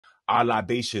Our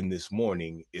libation this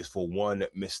morning is for one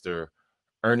Mr.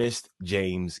 Ernest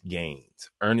James Gaines,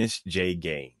 Ernest J.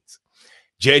 Gaines.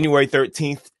 January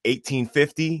 13th,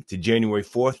 1850 to January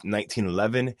 4th,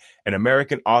 1911, an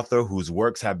American author whose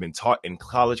works have been taught in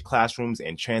college classrooms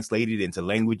and translated into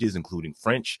languages including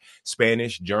French,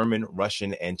 Spanish, German,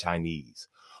 Russian, and Chinese.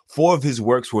 4 of his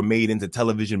works were made into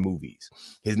television movies.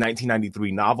 His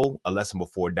 1993 novel, A Lesson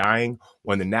Before Dying,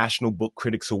 won the National Book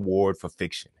Critics Award for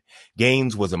Fiction.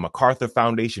 Gaines was a MacArthur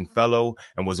Foundation Fellow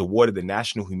and was awarded the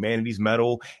National Humanities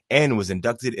Medal and was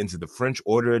inducted into the French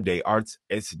Ordre des Arts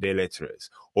et des Lettres,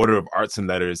 Order of Arts and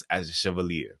Letters, as a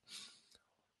Chevalier.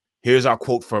 Here's our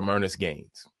quote from Ernest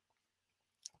Gaines.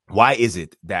 Why is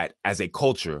it that, as a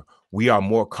culture, we are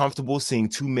more comfortable seeing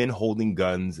 2 men holding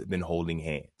guns than holding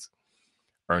hands?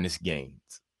 Ernest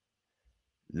Gaines.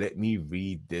 Let me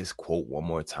read this quote one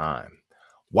more time.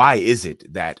 Why is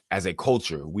it that, as a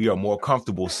culture, we are more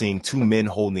comfortable seeing 2 men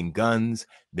holding guns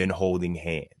than holding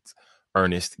hands?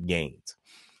 Ernest Gaines.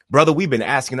 Brother, we've been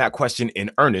asking that question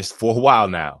in earnest for a while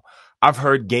now. I've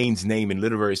heard Gaines' name in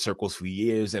literary circles for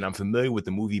years, and I'm familiar with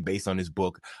the movie based on his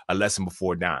book, A Lesson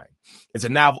Before Dying. It's a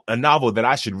novel that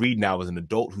I should read now as an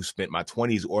adult who spent my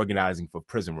 20s organizing for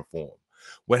prison reform.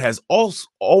 What has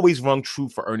always rung true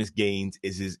for Ernest Gaines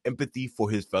is his empathy for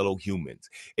his fellow humans.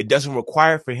 It doesn't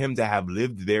require for him to have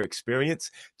lived their experience,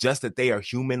 just that they are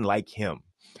human like him.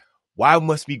 Why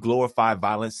must we glorify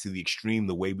violence to the extreme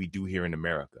the way we do here in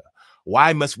America?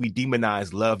 Why must we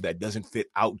demonize love that doesn't fit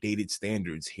outdated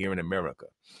standards here in America?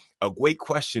 A great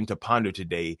question to ponder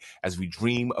today as we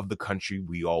dream of the country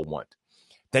we all want.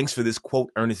 Thanks for this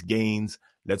quote, Ernest Gaines.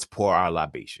 Let's pour our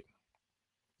libation.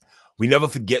 We never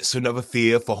forget, so never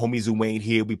fear. For homies who ain't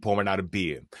here, we pouring out a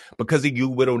beer. Because of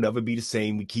you, it'll never be the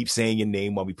same. We keep saying your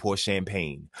name while we pour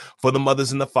champagne. For the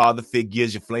mothers and the father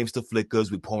figures, your flame still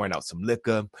flickers. We pouring out some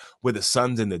liquor. We're the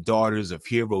sons and the daughters of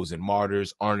heroes and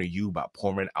martyrs. Honor you by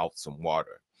pouring out some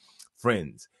water.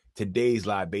 Friends, today's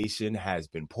libation has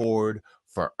been poured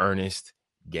for Ernest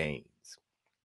Gaines.